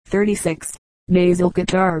36. Nasal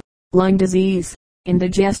catarrh, lung disease,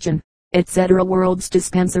 indigestion, etc. World's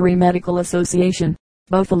Dispensary Medical Association,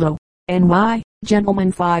 Buffalo, N.Y.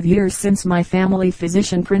 Gentlemen, 5 years since my family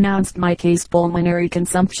physician pronounced my case pulmonary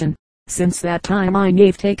consumption. Since that time I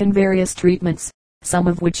have taken various treatments, some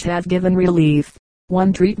of which have given relief.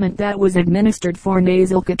 One treatment that was administered for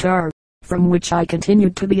nasal catarrh, from which I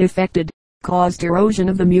continued to be affected, caused erosion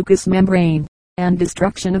of the mucous membrane, and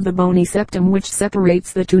destruction of the bony septum which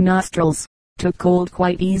separates the two nostrils. Took cold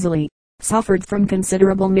quite easily. Suffered from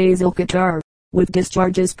considerable nasal catarrh, with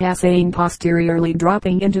discharges passing posteriorly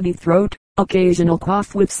dropping into the throat. Occasional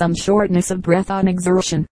cough with some shortness of breath on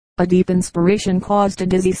exertion. A deep inspiration caused a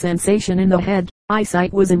dizzy sensation in the head.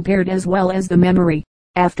 Eyesight was impaired as well as the memory.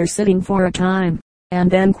 After sitting for a time, and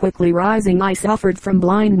then quickly rising, I suffered from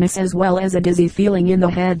blindness as well as a dizzy feeling in the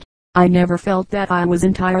head. I never felt that I was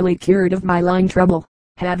entirely cured of my lung trouble,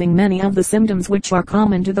 having many of the symptoms which are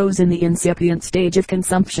common to those in the incipient stage of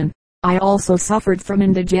consumption. I also suffered from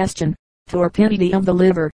indigestion, torpidity of the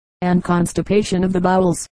liver, and constipation of the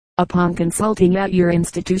bowels. Upon consulting at your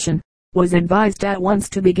institution, was advised at once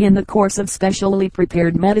to begin the course of specially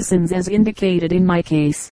prepared medicines as indicated in my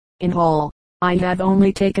case. In all, I have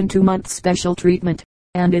only taken 2 months special treatment,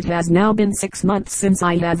 and it has now been 6 months since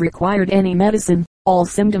I have required any medicine. All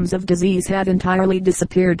symptoms of disease have entirely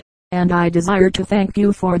disappeared, and I desire to thank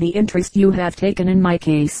you for the interest you have taken in my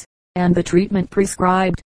case, and the treatment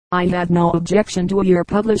prescribed. I have no objection to your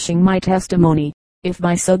publishing my testimony, if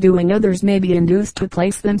by so doing others may be induced to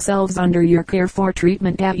place themselves under your care for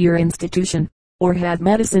treatment at your institution, or have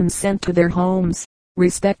medicines sent to their homes.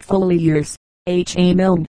 Respectfully yours, H. A.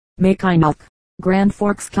 Milne, Mackinac, Grand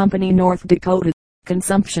Forks Company, North Dakota.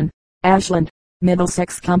 Consumption, Ashland,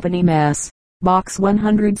 Middlesex Company, Mass. Box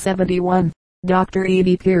 171. Dr. E.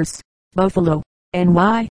 B. Pierce, Buffalo,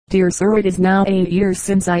 N.Y. Dear Sir, it is now 8 years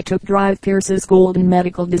since I took Drive Pierce's Golden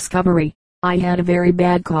Medical Discovery. I had a very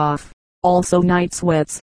bad cough, also night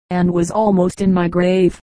sweats, and was almost in my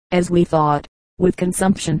grave, as we thought, with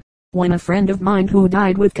consumption, when a friend of mine who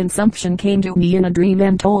died with consumption came to me in a dream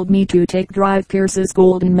and told me to take Drive Pierce's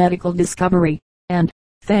Golden Medical Discovery, and,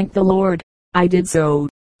 thank the Lord, I did so.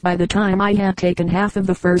 By the time I had taken half of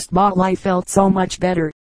the first bottle I felt so much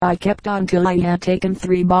better. I kept on till I had taken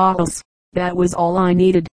 3 bottles. That was all I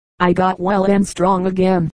needed. I got well and strong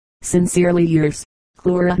again. Sincerely yours,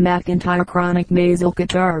 Clora McIntyre. Chronic nasal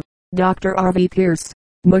catarrh, Dr. R. V. Pierce,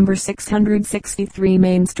 number 663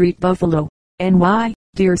 Main Street, Buffalo, N.Y.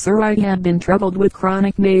 Dear Sir, I had been troubled with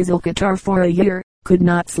chronic nasal catarrh for a year, could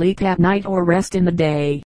not sleep at night or rest in the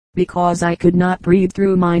day, because I could not breathe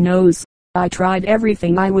through my nose. I tried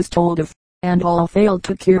everything I was told of, and all failed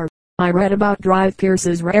to cure. I read about Drive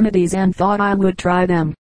Pierce's remedies and thought I would try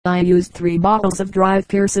them. I used 3 bottles of Drive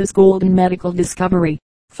Pierce's Golden Medical Discovery,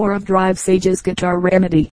 4 of Drive Sage's Catarrh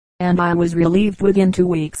Remedy, and I was relieved within 2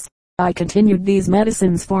 weeks. I continued these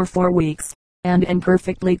medicines for 4 weeks, and am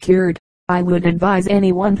perfectly cured. I would advise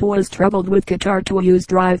anyone who is troubled with catarrh to use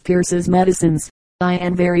Drive Pierce's medicines. I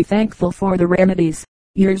am very thankful for the remedies.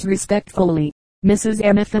 Yours respectfully, Mrs.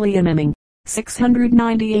 Emma Philliaming,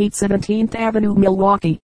 698 17th Avenue,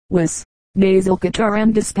 Milwaukee, Wis. Nasal catarrh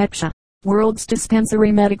and dyspepsia. World's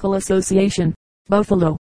Dispensary Medical Association,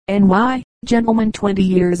 Buffalo, N.Y. Gentlemen, 20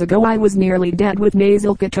 years ago I was nearly dead with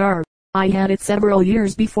nasal catarrh. I had it several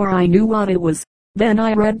years before I knew what it was. Then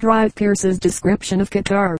I read Drive Pierce's description of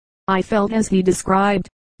catarrh. I felt as he described.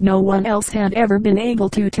 No one else had ever been able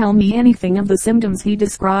to tell me anything of the symptoms he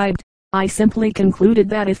described. I simply concluded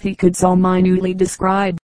that if he could so minutely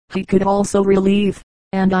describe, he could also relieve,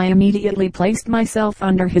 and I immediately placed myself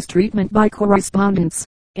under his treatment by correspondence.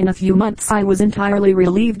 In a few months I was entirely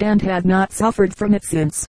relieved and have not suffered from it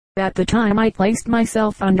since. At the time I placed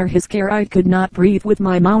myself under his care I could not breathe with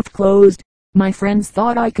my mouth closed. My friends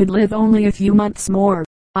thought I could live only a few months more.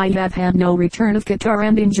 I have had no return of catarrh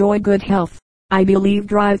and enjoy good health. I believe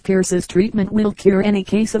Drive Pierce's treatment will cure any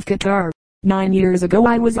case of catarrh. 9 years ago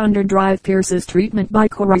I was under Drive Pierce's treatment by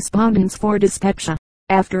correspondence for dyspepsia.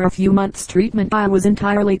 After a few months treatment I was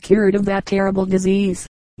entirely cured of that terrible disease.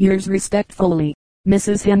 Yours respectfully,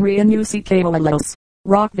 Mrs. Henry and U.C. Cavallos,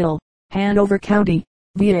 Rockville, Hanover County,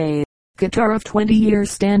 VA. Catarrh of 20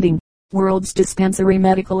 years standing. World's Dispensary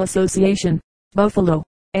Medical Association, Buffalo,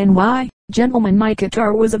 N.Y. Gentlemen, my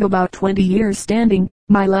catarrh was of about 20 years standing.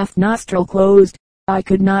 My left nostril closed. I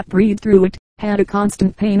could not breathe through it. Had a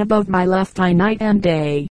constant pain above my left eye night and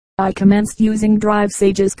day. I commenced using Drive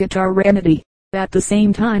Sage's Catarrh Remedy. At the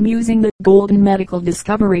same time using the Golden Medical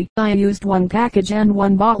Discovery. I used 1 package and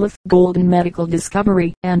 1 bottle of Golden Medical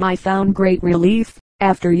Discovery, and I found great relief.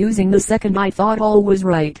 After using the second I thought all was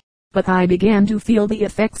right. but I began to feel the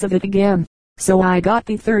effects of it again. So I got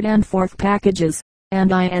the third and fourth packages,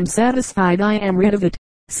 and I am satisfied I am rid of it.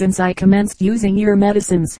 Since I commenced using your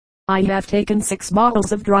medicines, I have taken 6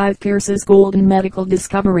 bottles of Drive Pierce's Golden Medical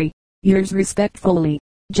Discovery. Yours respectfully,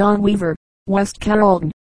 John Weaver, West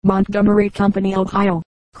Carrollton, Montgomery Company, Ohio.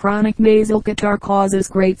 Chronic nasal catarrh causes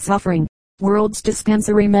great suffering. World's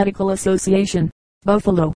Dispensary Medical Association,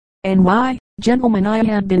 Buffalo, NY. Gentlemen, I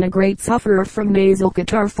had been a great sufferer from nasal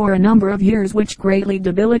catarrh for a number of years, which greatly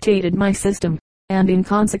debilitated my system, and in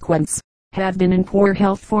consequence, have been in poor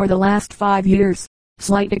health for the last 5 years.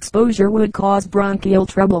 Slight exposure would cause bronchial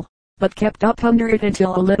trouble, but kept up under it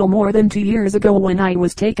until a little more than 2 years ago, when I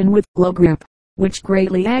was taken with low grip, which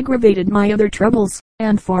greatly aggravated my other troubles,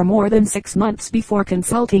 and for more than 6 months before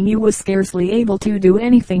consulting you was scarcely able to do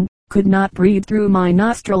anything, could not breathe through my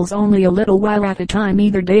nostrils only a little while at a time,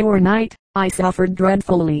 either day or night. I suffered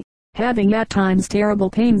dreadfully, having at times terrible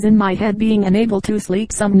pains in my head, being unable to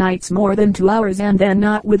sleep some nights more than 2 hours, and then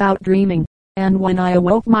not without dreaming, and when I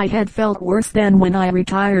awoke my head felt worse than when I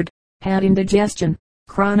retired. Had indigestion,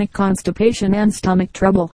 chronic constipation and stomach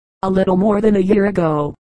trouble. A little more than a year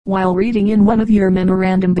ago, while reading in one of your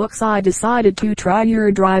memorandum books, I decided to try your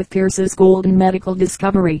Drive Pierce's Golden Medical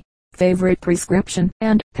Discovery, favorite prescription,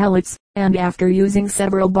 and pellets, and after using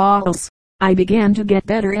several bottles, I began to get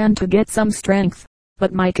better and to get some strength,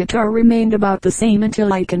 but my catarrh remained about the same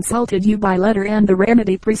until I consulted you by letter, and the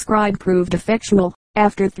remedy prescribed proved effectual.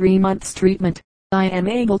 After 3 months treatment, I am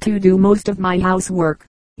able to do most of my housework.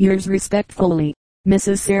 Yours respectfully,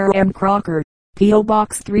 Mrs. Sarah M. Crocker, P.O.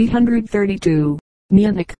 Box 332,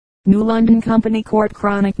 Munich, New London Company Court.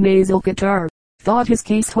 Chronic nasal catarrh. Thought his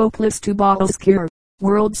case hopeless, 2 bottles cure.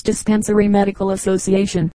 World's Dispensary Medical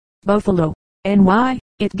Association, Buffalo, NY.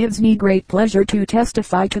 It gives me great pleasure to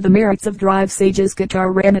testify to the merits of Drive Sage's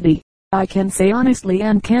catarrh remedy. I can say honestly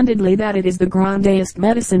and candidly that it is the grandest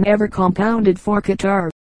medicine ever compounded for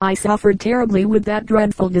catarrh. I suffered terribly with that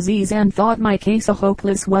dreadful disease and thought my case a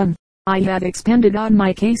hopeless one. I had expended on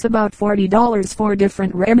my case about $40 for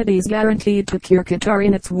different remedies guaranteed to cure catarrh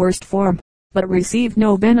in its worst form, but received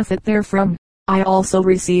no benefit therefrom. I also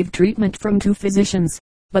received treatment from 2 physicians,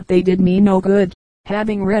 but they did me no good.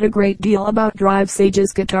 Having read a great deal about Drive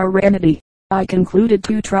Sage's catarrh remedy, I concluded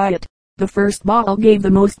to try it. The first bottle gave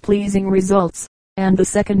the most pleasing results, and the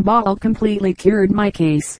second bottle completely cured my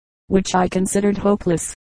case, which I considered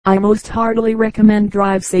hopeless. I most heartily recommend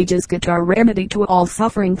Drive Sage's catarrh remedy to all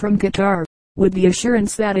suffering from catarrh, with the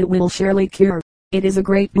assurance that it will surely cure. It is a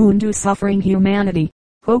great boon to suffering humanity.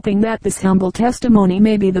 Hoping that this humble testimony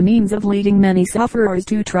may be the means of leading many sufferers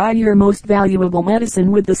to try your most valuable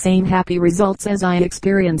medicine with the same happy results as I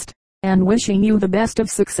experienced, and wishing you the best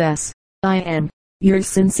of success, I am, yours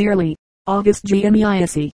sincerely, August G.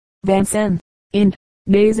 Miasi, Vansen, Ind.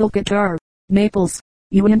 Nasal catarrh, Naples,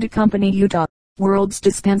 Uinta Company, Utah. World's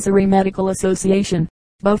Dispensary Medical Association,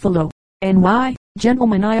 Buffalo, NY.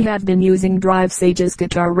 Gentlemen, I have been using Drive Sage's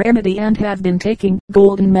catarrh remedy and have been taking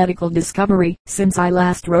Golden Medical Discovery since I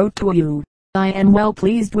last wrote to you. I am well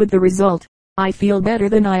pleased with the result. I feel better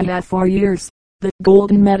than I have for years. The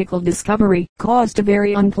Golden Medical Discovery caused a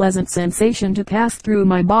very unpleasant sensation to pass through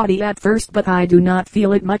my body at first, but I do not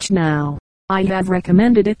feel it much now. I have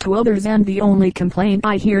recommended it to others, and the only complaint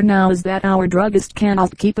I hear now is that our druggist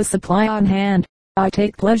cannot keep a supply on hand. I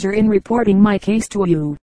take pleasure in reporting my case to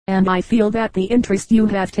you, and I feel that the interest you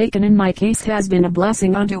have taken in my case has been a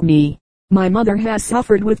blessing unto me. My mother has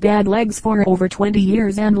suffered with bad legs for over 20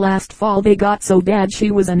 years, and last fall they got so bad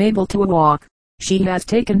she was unable to walk. She has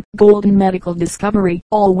taken Golden Medical Discovery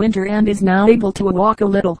all winter and is now able to walk a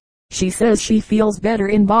little. She says she feels better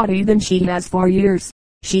in body than she has for years.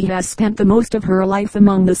 She has spent the most of her life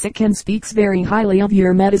among the sick and speaks very highly of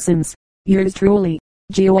your medicines. Yours truly,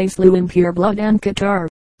 Joyce Lewin. Pure Blood and Catarrh.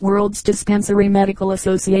 World's Dispensary Medical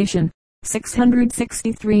Association,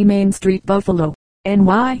 663 Main Street, Buffalo,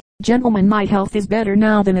 NY. Gentlemen, my health is better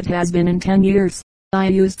now than it has been in 10 years. I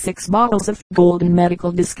used 6 bottles of Golden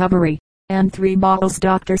Medical Discovery, and 3 bottles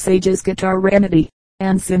Dr. Sage's catarrh remedy,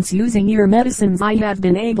 and since using your medicines I have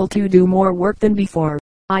been able to do more work than before.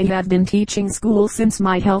 I have been teaching school since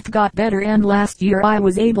my health got better, and last year I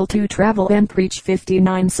was able to travel and preach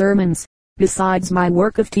 59 sermons, besides my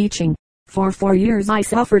work of teaching. For 4 years I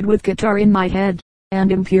suffered with catarrh in my head,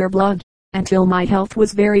 and impure blood, until my health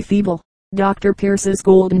was very feeble. Dr. Pierce's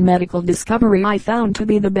Golden Medical Discovery I found to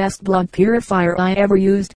be the best blood purifier I ever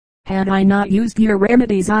used. Had I not used your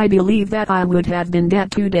remedies I believe that I would have been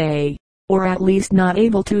dead today, or at least not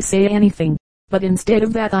able to say anything. But instead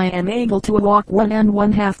of that I am able to walk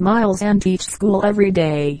 1½ miles and teach school every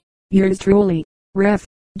day. Yours truly, Ref.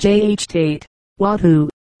 J. H. Tate, Wahoo.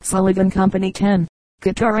 Sullivan Company 10.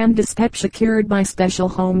 Catarrh and dyspepsia cured by special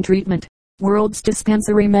home treatment. World's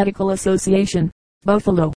Dispensary Medical Association.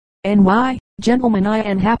 Buffalo, NY. Gentlemen, I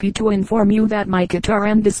am happy to inform you that my catarrh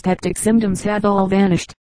and dyspeptic symptoms had all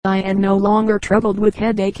vanished. I am no longer troubled with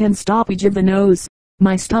headache and stoppage of the nose.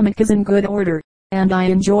 My stomach is in good order, and I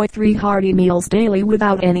enjoy 3 hearty meals daily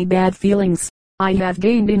without any bad feelings. I have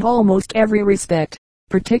gained in almost every respect,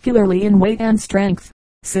 particularly in weight and strength,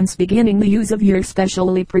 since beginning the use of your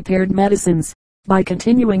specially prepared medicines. By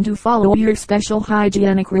continuing to follow your special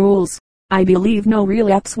hygienic rules, I believe no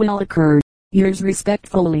relapse will occur. Yours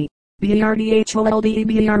respectfully,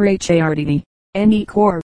 BRDHOLDEBRHARD, NE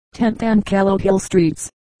Corp., 10th and Callowhill Streets,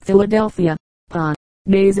 Philadelphia, PA.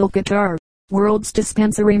 Nasal catarrh. World's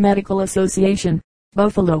Dispensary Medical Association.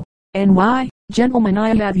 Buffalo, NY. Gentlemen,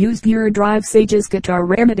 I have used your Drive Sages Catarrh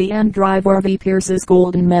Remedy and Drive R.V. Pierce's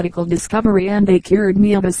Golden Medical Discovery, and they cured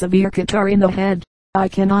me of a severe catarrh in the head. I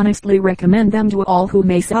can honestly recommend them to all who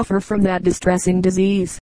may suffer from that distressing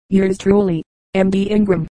disease. Yours truly, M.D.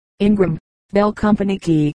 Ingram. Ingram, Bell Company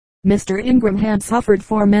Key. Mr. Ingram had suffered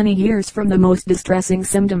for many years from the most distressing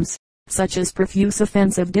symptoms, such as profuse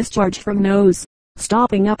offensive discharge from nose,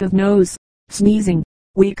 stopping up of nose, sneezing,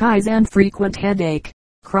 weak eyes and frequent headache,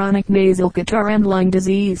 chronic nasal catarrh and lung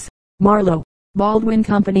disease. Marlowe, Baldwin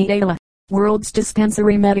Company Ayla. World's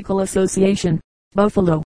Dispensary Medical Association.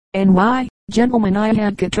 Buffalo, NY. Gentlemen, I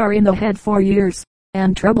had catarrh in the head for years,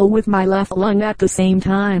 and trouble with my left lung at the same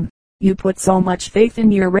time. You put so much faith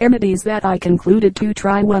in your remedies that I concluded to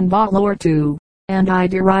try 1 bottle or 2, and I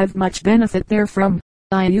derived much benefit therefrom.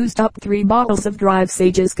 I used up 3 bottles of Drive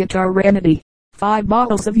Sages Catarrh Remedy, 5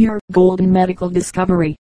 bottles of your Golden Medical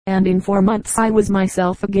Discovery, and in 4 months I was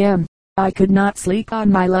myself again. I could not sleep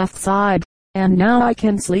on my left side, and now I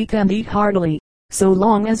can sleep and eat heartily. So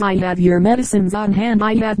long as I have your medicines on hand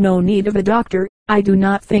I have no need of a doctor. I do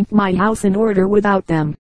not think my house in order without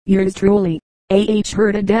them. Yours truly, A.H.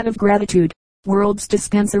 Hurd. A debt of gratitude. World's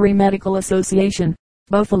Dispensary Medical Association.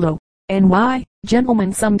 Buffalo, NY.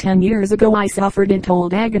 Gentlemen, some 10 years ago I suffered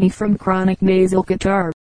untold agony from chronic nasal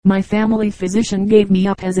catarrh. My family physician gave me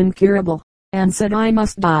up as incurable, and said I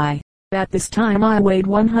must die. At this time I weighed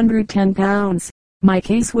 110 pounds. My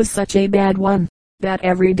case was such a bad one, that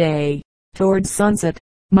every day, towards sunset,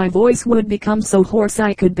 my voice would become so hoarse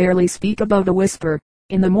I could barely speak above a whisper.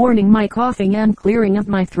 In the morning my coughing and clearing of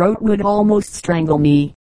my throat would almost strangle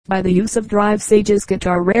me. By the use of Drive Sages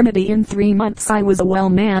Catarrh Remedy in 3 months I was a well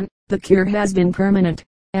man. The cure has been permanent,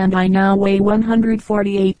 and I now weigh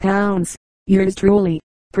 148 pounds. Yours truly,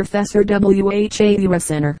 Professor W.H.A.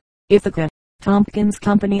 Center, Ithaca, Tompkins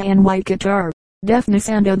Company NY. Catarrh, deafness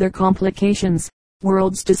and other complications.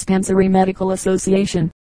 World's Dispensary Medical Association.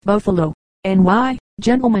 Buffalo, NY.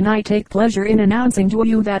 Gentlemen, I take pleasure in announcing to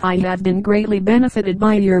you that I have been greatly benefited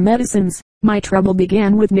by your medicines. My trouble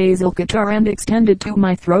began with nasal catarrh and extended to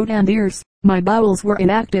my throat and ears. My bowels were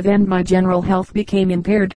inactive and my general health became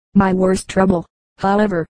impaired. My worst trouble,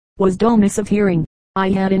 however, was dullness of hearing. I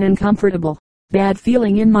had an uncomfortable, bad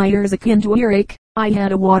feeling in my ears akin to earache. I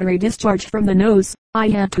had a watery discharge from the nose. I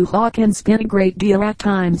had to hawk and spin a great deal at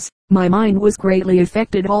times. My mind was greatly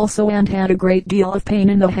affected also and had a great deal of pain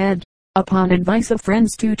in the head. Upon advice of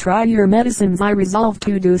friends to try your medicines I resolved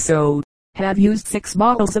to do so. Have used 6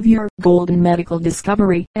 bottles of your Golden Medical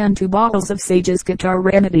Discovery and 2 bottles of Sages Catarrh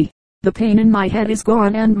Remedy. The pain in my head is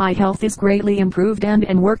gone and my health is greatly improved and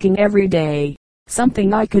am working every day,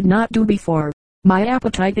 something I could not do before. My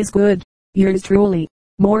appetite is good. Yours truly,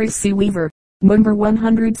 Morris C. Weaver. Number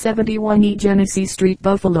 171 E. Genesee Street,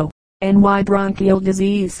 Buffalo, NY. Bronchial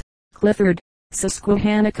disease. Clifford,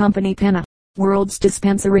 Susquehanna Company Penna. World's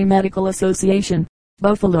Dispensary Medical Association.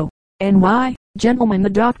 Buffalo, NY. Gentlemen, the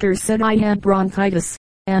doctors said I had bronchitis,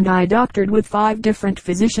 and I doctored with 5 different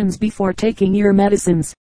physicians before taking your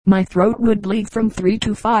medicines. My throat would bleed from 3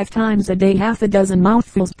 to 5 times a day, half a dozen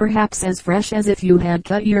mouthfuls, perhaps as fresh as if you had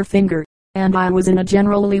cut your finger, and I was in a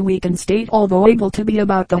generally weakened state although able to be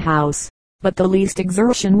about the house, but the least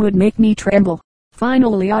exertion would make me tremble.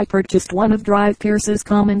 Finally I purchased one of Drive Pierce's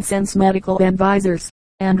Common Sense Medical Advisors,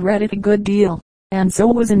 and read it a good deal, and so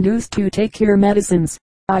was induced to take your medicines.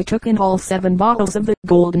 I took in all 7 bottles of the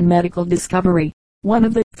Golden Medical Discovery, 1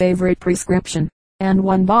 of the Favorite Prescription, and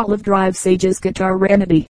 1 bottle of Drive Sages Catarrh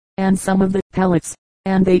Remedy, and some of the pellets,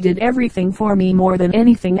 and they did everything for me more than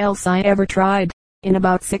anything else I ever tried. In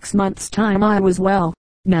about 6 months' time I was well.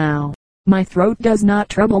 Now, my throat does not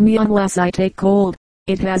trouble me unless I take cold.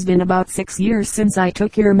 It has been about 6 years since I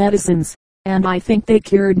took your medicines, and I think they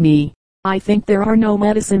cured me. I think there are no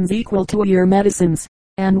medicines equal to your medicines,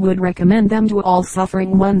 and would recommend them to all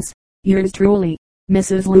suffering ones. Yours truly,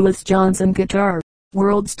 Mrs. Lewis Johnson Catarrh.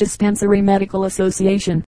 World's Dispensary Medical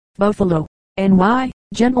Association, Buffalo, NY.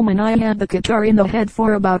 Gentlemen, I had the catarrh in the head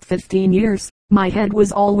for about 15 years. My head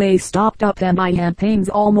was always stopped up and I had pains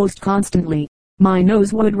almost constantly. My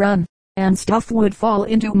nose would run, and stuff would fall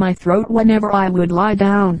into my throat whenever I would lie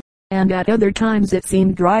down, and at other times it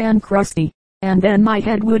seemed dry and crusty, and then my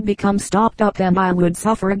head would become stopped up and I would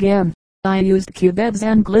suffer again. I used cubebs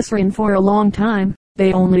and glycerin for a long time.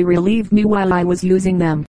 They only relieved me while I was using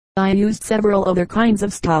them. I used several other kinds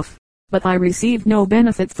of stuff, but I received no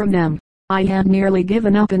benefit from them. I had nearly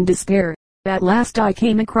given up in despair. At last I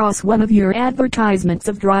came across one of your advertisements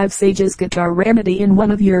of Drive Sage's Catarrh Remedy in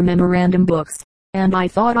one of your memorandum books, and I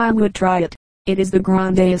thought I would try it. It is the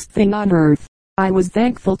grandest thing on earth. I was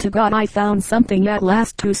thankful to God I found something at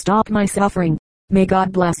last to stop my suffering. May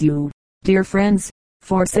God bless you, dear friends,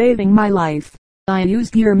 for saving my life. I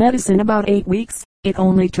used your medicine about 8 weeks. It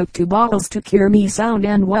only took 2 bottles to cure me sound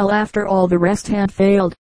and well after all the rest had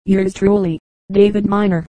failed. Yours truly, David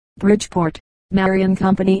Miner, Bridgeport, Marion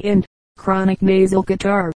Company Ind. Chronic nasal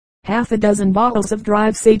catarrh. Half a dozen bottles of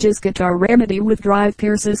Drive Sage's Catarrh Remedy with Drive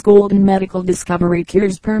Pierce's Golden Medical Discovery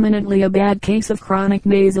cures permanently a bad case of chronic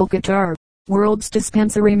nasal catarrh. World's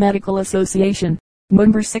Dispensary Medical Association,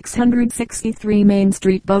 number 663 Main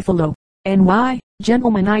Street, Buffalo, NY.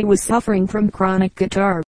 Gentlemen, I was suffering from chronic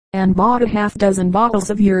catarrh, and bought a half dozen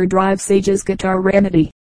bottles of your Drive Sage's Catarrh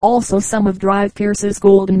Remedy. Also some of Drive Pierce's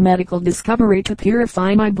Golden Medical Discovery to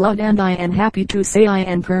purify my blood, and I am happy to say I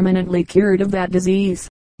am permanently cured of that disease.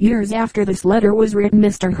 Years after this letter was written,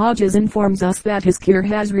 Mr. Hodges informs us that his cure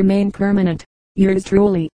has remained permanent. Yours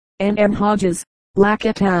truly, N.M. Hodges,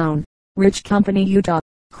 Blacketown, Rich Company, Utah.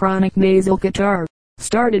 Chronic nasal catarrh.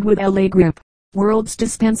 Started with LA Grip. World's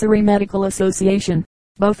Dispensary Medical Association,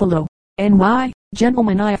 Buffalo, NY.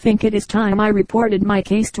 Gentlemen, I think it is time I reported my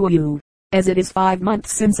case to you, as it is 5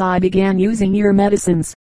 months since I began using your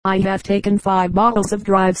medicines. I have taken 5 bottles of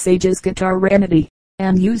Drive Sage's Catarrh Remedy,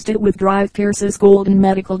 and used it with Drive Pierce's Golden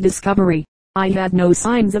Medical Discovery. I had no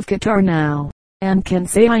signs of catarrh now, and can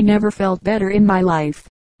say I never felt better in my life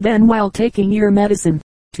than while taking your medicine.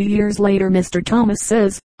 2 years later, Mr. Thomas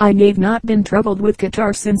says, I have not been troubled with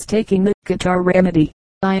catarrh since taking the Catarrh Remedy.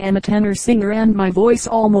 I am a tenor singer and my voice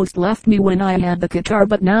almost left me when I had the catarrh,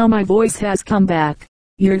 but now my voice has come back.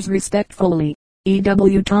 Yours respectfully,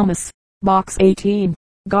 E.W. Thomas, Box 18,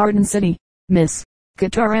 Garden City, Miss.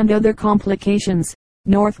 Catarrh and other complications,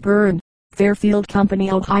 North Bend, Fairfield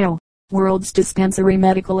Company, Ohio. World's Dispensary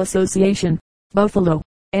Medical Association, Buffalo,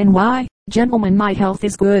 NY. Gentlemen, my health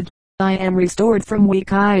is good. I am restored from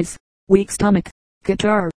weak eyes, weak stomach,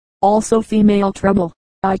 catarrh, also female trouble.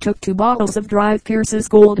 I took 2 bottles of Drive Pierce's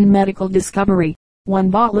Golden Medical Discovery, 1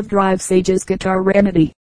 bottle of Drive Sage's Catarrh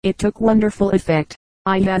Remedy. It took wonderful effect.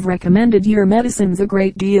 I have recommended your medicines a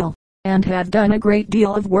great deal, and have done a great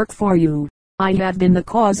deal of work for you. I have been the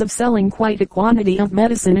cause of selling quite a quantity of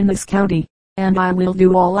medicine in this county, and I will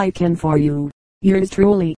do all I can for you. Yours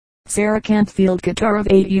truly, Sarah Cantfield. Catarrh of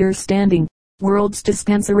 8 years standing. World's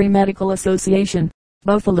Dispensary Medical Association,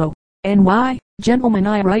 Buffalo, NY. Gentlemen,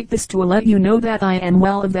 I write this to let you know that I am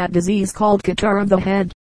well of that disease called catarrh of the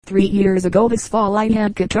head. 3 years ago this fall I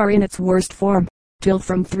had catarrh in its worst form, till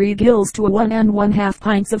from 3 gills to 1 1/2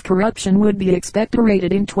 pints of corruption would be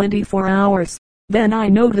expectorated in 24 hours. Then I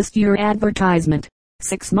noticed your advertisement.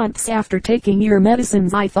 6 months after taking your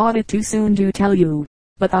medicines I thought it too soon to tell you,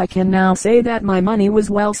 but I can now say that my money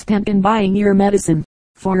was well spent in buying your medicine,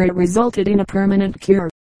 for it resulted in a permanent cure.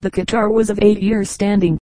 The catarrh was of 8 years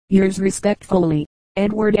standing. Yours respectfully,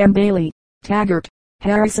 Edward M. Bailey, Taggart,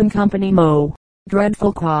 Harrison Company, Mo.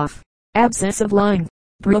 Dreadful cough, abscess of lung,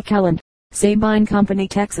 Brook Island, Sabine Company,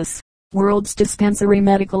 Texas. World's Dispensary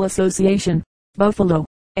Medical Association, Buffalo,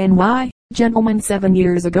 NY. Gentlemen, 7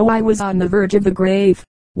 years ago I was on the verge of the grave,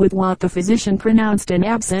 with what the physician pronounced an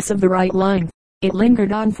abscess of the right lung. It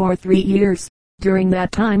lingered on for 3 years. During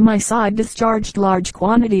that time my side discharged large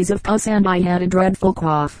quantities of pus and I had a dreadful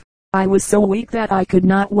cough. I was so weak that I could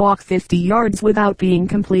not walk 50 yards without being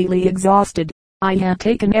completely exhausted. I had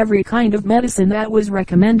taken every kind of medicine that was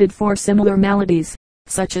recommended for similar maladies,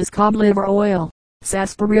 such as cod liver oil,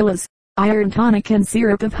 sarsaparillas, iron tonic and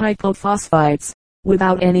syrup of hypophosphites,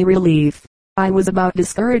 without any relief. I was about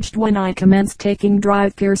discouraged when I commenced taking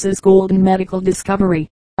Drive Pierce's Golden Medical Discovery.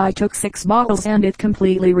 I took 6 bottles and it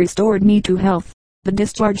completely restored me to health. The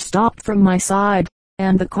discharge stopped from my side,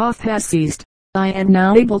 and the cough has ceased. I am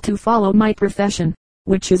now able to follow my profession,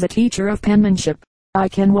 which is a teacher of penmanship. I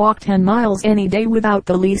can walk 10 miles any day without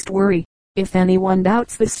the least worry. If anyone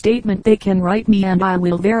doubts this statement they can write me and I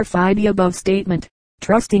will verify the above statement,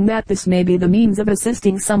 trusting that this may be the means of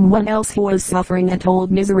assisting someone else who is suffering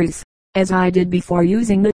untold miseries. as I did before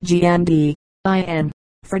using the GND. IN.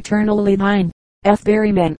 Fraternally thine, F.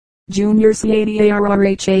 Berryman, Jr.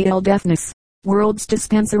 CADARRHAL Deafness. World's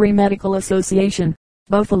Dispensary Medical Association.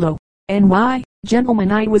 Buffalo, NY.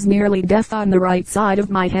 Gentlemen, I was nearly deaf on the right side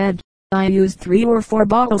of my head. I used 3 or 4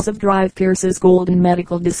 bottles of Drive Pierce's Golden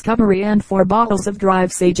Medical Discovery and 4 bottles of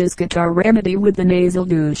Drive Sage's Guitar Remedy with the nasal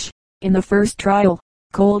douche. In the first trial,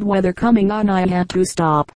 cold weather coming on, I had to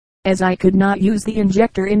stop, as I could not use the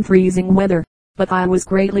injector in freezing weather, but I was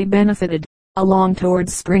greatly benefited. Along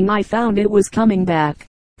towards spring I found it was coming back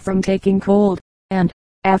from taking cold, and,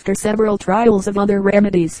 after several trials of other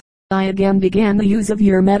remedies, I again began the use of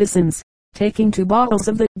your medicines, taking 2 bottles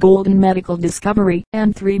of the Golden Medical Discovery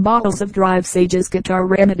and 3 bottles of Drive Sage's Guitar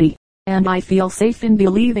Remedy, and I feel safe in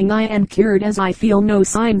believing I am cured, as I feel no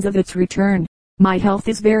signs of its return. My health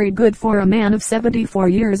is very good for a man of 74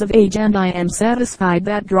 years of age, and I am satisfied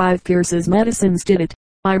that Drive Pierce's medicines did it.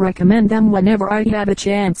 I recommend them whenever I have a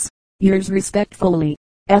chance. Yours respectfully,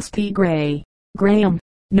 S.P. Gray. Graham,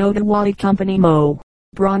 Notawali Company Mo.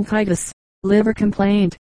 Bronchitis, liver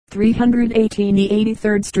complaint, 318 E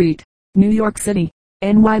 83rd Street, New York City,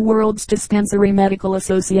 NY. World's Dispensary Medical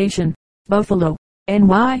Association, Buffalo,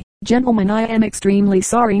 NY. Gentlemen, I am extremely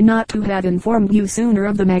sorry not to have informed you sooner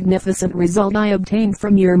of the magnificent result I obtained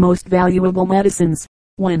from your most valuable medicines.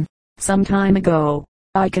 When, some time ago,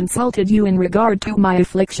 I consulted you in regard to my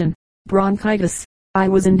affliction, bronchitis, I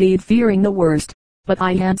was indeed fearing the worst, but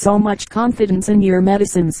I had so much confidence in your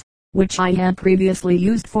medicines, which I had previously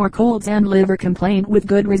used for colds and liver complaint with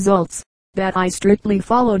good results, that I strictly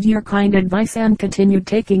followed your kind advice and continued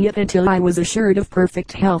taking it until I was assured of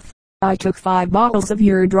perfect health. I took 5 bottles of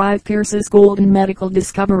your Drive Pierce's Golden Medical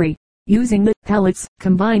Discovery, using the pellets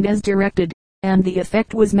combined as directed, and the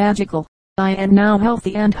effect was magical. I am now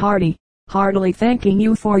healthy and hearty, heartily thanking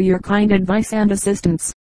you for your kind advice and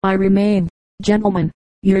assistance. I remain, gentlemen,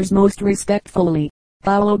 yours most respectfully,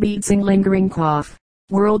 Paulo Beatsing Lingering Cough.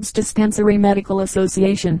 World's Dispensary Medical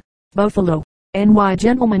Association, Buffalo, NY.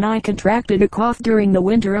 Gentlemen, I contracted a cough during the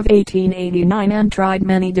winter of 1889 and tried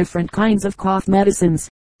many different kinds of cough medicines,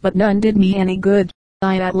 but none did me any good.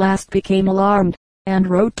 I at last became alarmed, and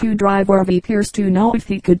wrote to Driver V. Pierce to know if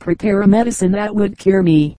he could prepare a medicine that would cure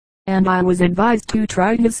me, and I was advised to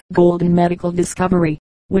try his Golden Medical Discovery,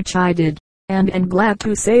 which I did, and am glad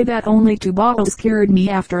to say that only 2 bottles cured me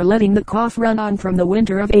after letting the cough run on from the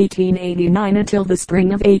winter of 1889 until the spring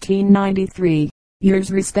of 1893.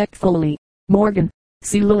 Yours respectfully, Morgan,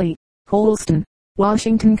 C. Lilly, Holston,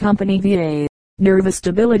 Washington Company VA. Nervous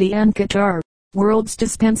stability and catarrh. World's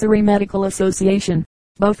Dispensary Medical Association,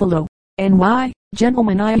 Buffalo, NY.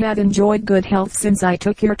 Gentlemen, I have enjoyed good health since I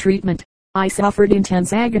took your treatment. I suffered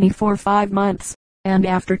intense agony for 5 months, and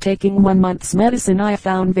after taking 1 month's medicine I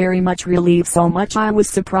found very much relief, so much I was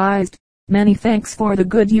surprised. Many thanks for the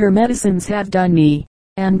good your medicines have done me,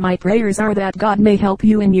 and my prayers are that God may help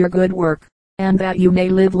you in your good work, and that you may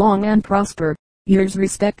live long and prosper. Yours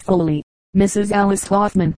respectfully, Mrs. Alice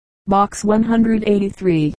Hoffman, Box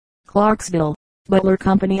 183, Clarksville, Butler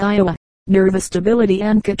Company, Iowa. Nervous stability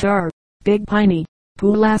and catarrh. Big Piney,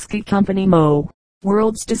 Pulaski Company Mo.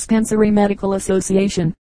 World's Dispensary Medical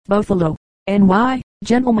Association, Buffalo, NY.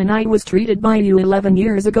 Gentlemen, I was treated by you 11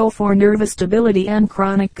 years ago for nervous stability and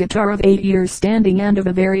chronic catarrh of 8 years standing and of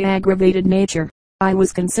a very aggravated nature. I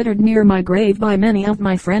was considered near my grave by many of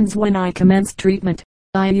my friends when I commenced treatment.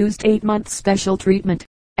 I used 8 months special treatment.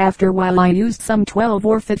 After a while I used some 12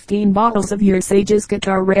 or 15 bottles of your Sage's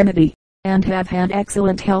Guitar Remedy, and have had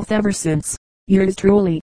excellent health ever since. Yours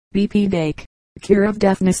truly, B.P. Dake. Cure of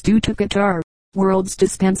deafness due to catarrh. World's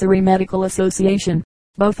Dispensary Medical Association,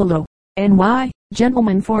 Buffalo, NY.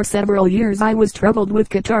 Gentlemen, for several years I was troubled with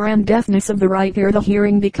catarrh and deafness of the right ear, the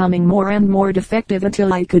hearing becoming more and more defective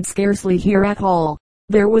until I could scarcely hear at all.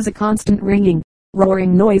 There was a constant ringing,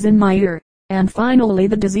 roaring noise in my ear, and finally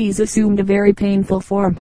the disease assumed a very painful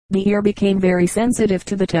form. The ear became very sensitive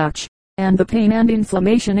to the touch, and the pain and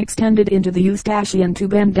inflammation extended into the eustachian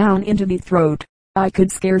tube and down into the throat. I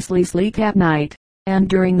could scarcely sleep at night, and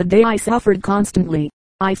during the day I suffered constantly.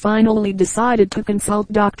 I finally decided to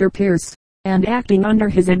consult Dr. Pierce, and acting under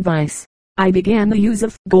his advice, I began the use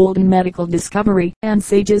of Golden Medical Discovery and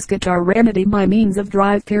Sage's Guitar Remedy by means of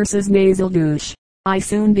Drive Pierce's nasal douche. I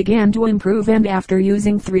soon began to improve, and after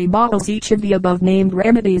using 3 bottles each of the above named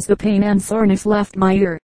remedies the pain and soreness left my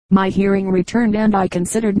ear. My hearing returned and I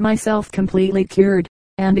considered myself completely cured,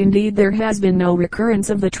 and indeed there has been no recurrence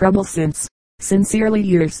of the trouble since. Sincerely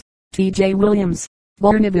yours, T.J. Williams,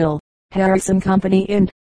 Barneville, Harrison Company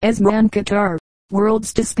Ind. Asthma and Catarrh.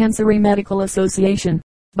 World's Dispensary Medical Association,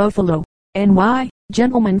 Buffalo, NY.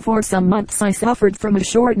 Gentlemen, for some months I suffered from a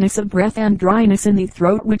shortness of breath and dryness in the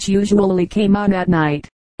throat which usually came on at night,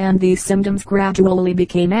 and these symptoms gradually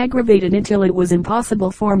became aggravated until it was impossible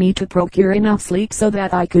for me to procure enough sleep so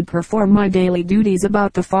that I could perform my daily duties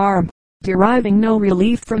about the farm. Deriving no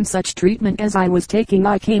relief from such treatment as I was taking,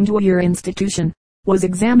 I came to your institution, was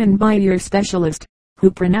examined by your specialist,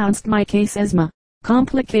 who pronounced my case asthma,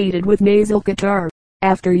 complicated with nasal catarrh.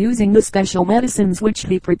 After using the special medicines which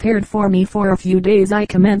he prepared for me for a few days, I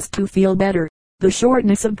commenced to feel better, the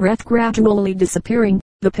shortness of breath gradually disappearing.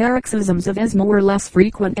 The paroxysms of asthma were less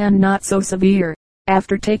frequent and not so severe.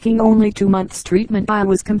 After taking only 2 months' treatment I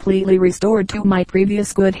was completely restored to my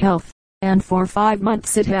previous good health, and for 5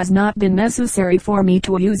 months it has not been necessary for me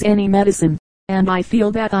to use any medicine, and I feel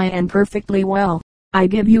that I am perfectly well. I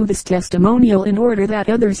give you this testimonial in order that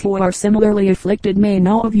others who are similarly afflicted may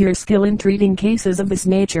know of your skill in treating cases of this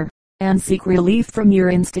nature, and seek relief from your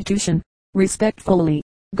institution. Respectfully,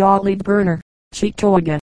 Gottlieb Berner,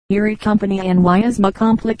 Cheektoga, Erie Company, NY. Asthma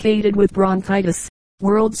complicated with bronchitis.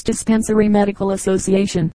 World's Dispensary Medical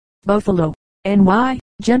Association, Buffalo, NY.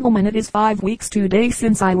 Gentlemen, it is 5 weeks today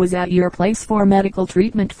since I was at your place for medical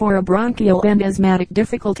treatment for a bronchial and asthmatic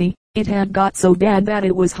difficulty. It had got so bad that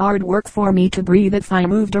it was hard work for me to breathe if I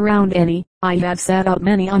moved around any. I have sat up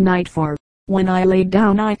many a night, for when I laid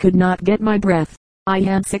down I could not get my breath. I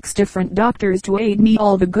had 6 different doctors to aid me.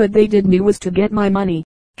 All the good they did me was to get my money.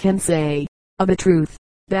 Can say, of a truth,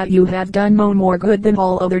 that you have done no more good than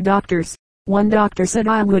all other doctors. One doctor said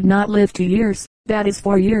I would not live 2 years. That is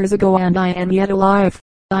 4 years ago, and I am yet alive.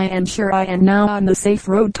 I am sure I am now on the safe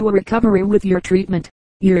road to a recovery with your treatment.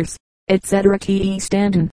 Yours, etc. T.E.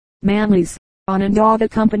 Stanton, Manly's, Onondaga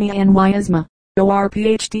Company, NY. Asthma,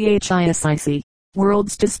 ORPHDHISIC,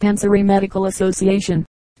 World's Dispensary Medical Association,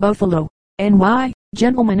 Buffalo, NY.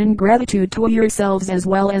 Gentlemen, in gratitude to yourselves as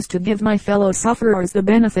well as to give my fellow sufferers the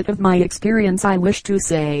benefit of my experience, I wish to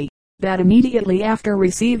say, that immediately after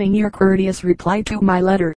receiving your courteous reply to my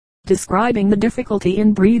letter, describing the difficulty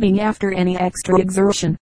in breathing after any extra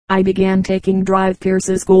exertion, I began taking Drive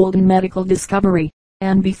Pierce's Golden Medical Discovery,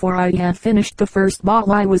 and before I had finished the first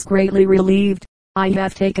bottle I was greatly relieved. I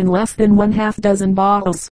have taken less than 1/2 dozen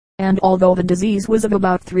bottles, and although the disease was of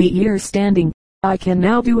about 3 years standing, I can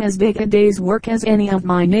now do as big a day's work as any of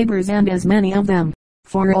my neighbors, and as many of them,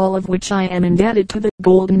 for all of which I am indebted to the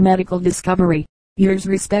Golden Medical Discovery. Yours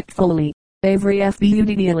respectfully, Avery F.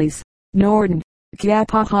 Budidielis, Norton,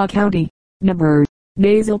 Kappaha County, Nebraska.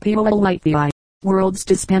 Nasal Polypi, World's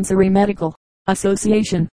Dispensary Medical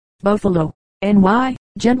Association, Buffalo, NY.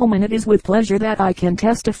 Gentlemen, it is with pleasure that I can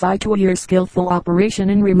testify to your skillful operation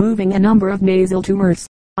in removing a number of nasal tumors.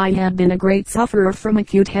 I had been a great sufferer from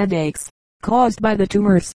acute headaches, caused by the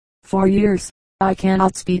tumors, for years. I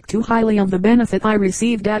cannot speak too highly of the benefit I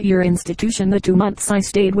received at your institution the 2 months I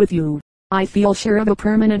stayed with you. I feel sure of a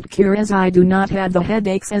permanent cure, as I do not have the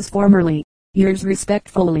headaches as formerly. Yours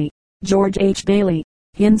respectfully, George H. Bailey,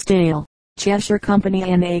 Hinsdale, Cheshire Company,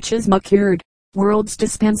 NH. Asthma cured. World's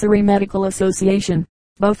Dispensary Medical Association,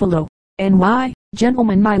 Buffalo, NY.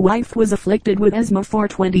 Gentlemen, my wife was afflicted with asthma for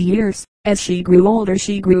 20 years. As she grew older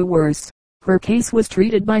she grew worse. Her case was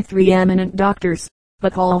treated by 3 eminent doctors,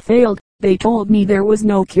 but all failed. They told me there was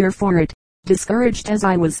no cure for it. Discouraged as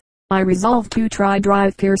I was, I resolved to try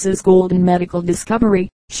Drive Pierce's Golden Medical Discovery.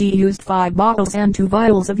 She used 5 bottles and 2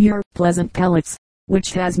 vials of your pleasant pellets,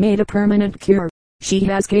 which has made a permanent cure. She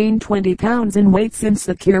has gained 20 pounds in weight since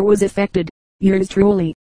the cure was effected. Yours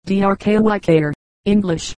truly, DRKYKR,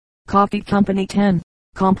 English, Coffee Company 10.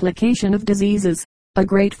 Complication of diseases. A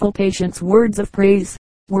grateful patient's words of praise.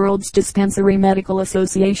 World's Dispensary Medical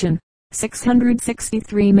Association,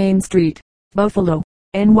 663 Main Street, Buffalo,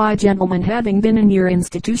 NY. Gentlemen, having been in your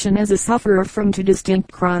institution as a sufferer from 2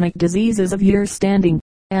 distinct chronic diseases of years standing,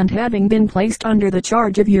 and having been placed under the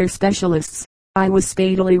charge of your specialists, I was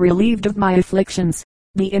speedily relieved of my afflictions.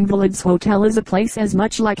 The Invalids Hotel is a place as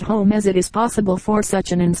much like home as it is possible for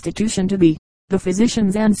such an institution to be. The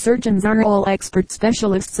physicians and surgeons are all expert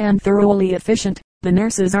specialists and thoroughly efficient. The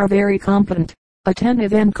nurses are very competent,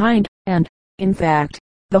 attentive and kind, and, in fact,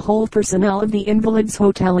 the whole personnel of the Invalids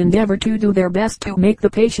Hotel endeavor to do their best to make the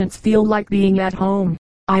patients feel like being at home.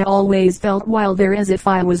 I always felt while there as if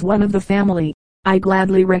I was one of the family. I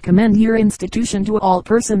gladly recommend your institution to all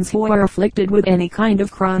persons who are afflicted with any kind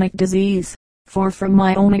of chronic disease, for from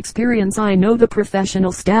my own experience I know the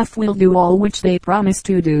professional staff will do all which they promise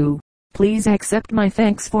to do. Please accept my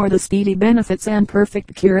thanks for the speedy benefits and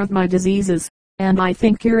perfect cure of my diseases, and I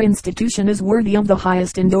think your institution is worthy of the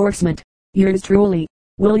highest endorsement. Yours truly,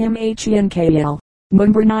 William H. NKL,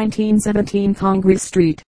 number 1917 Congress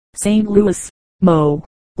Street, St. Louis, Mo.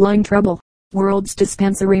 Line trouble. World's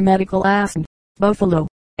Dispensary Medical Ascend, Buffalo,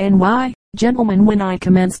 NY. Gentlemen, when I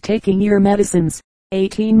commenced taking your medicines,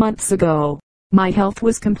 18 months ago, my health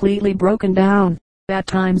was completely broken down. At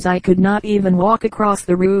times I could not even walk across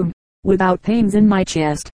the room, without pains in my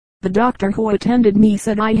chest. The doctor who attended me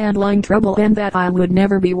said I had lung trouble and that I would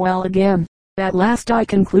never be well again. At last I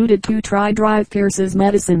concluded to try Drive Pierce's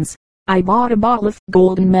medicines. I bought a bottle of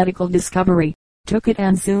Golden Medical Discovery, took it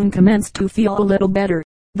and soon commenced to feel a little better.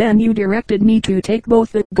 Then you directed me to take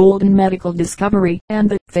both the Golden Medical Discovery and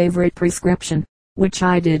the Favorite Prescription, which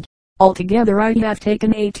I did. Altogether I have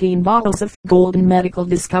taken 18 bottles of Golden Medical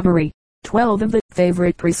Discovery, 12 of the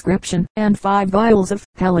Favorite Prescription, and 5 vials of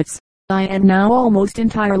pellets. I am now almost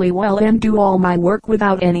entirely well and do all my work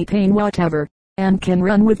without any pain whatever, and can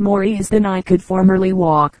run with more ease than I could formerly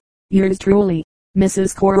walk. Yours truly,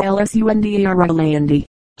 Mrs. Cora Sundarland,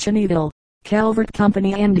 Cheneyville, Calvert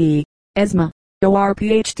Company ND, ESMA,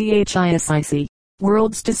 ORPHDHISIC,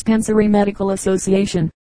 World's Dispensary Medical Association,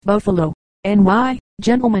 Buffalo, NY.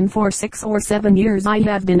 Gentlemen, for 6 or 7 years I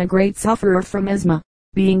have been a great sufferer from asthma,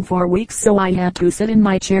 being 4 weeks so I had to sit in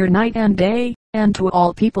my chair night and day, and to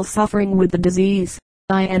all people suffering with the disease,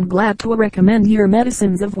 I am glad to recommend your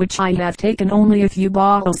medicines, of which I have taken only a few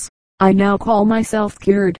bottles. I now call myself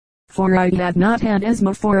cured, for I have not had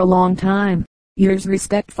asthma for a long time. Yours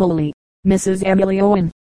respectfully, Mrs. Emily Owen,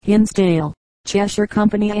 Hinsdale, Cheshire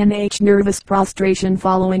Company NH. Nervous prostration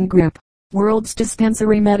following grip, World's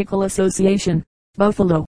Dispensary Medical Association,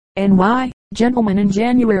 Buffalo, NY. Gentlemen, in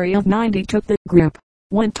January of '90 took the grip,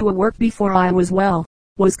 went to work before I was well,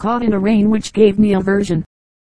 was caught in a rain which gave me aversion,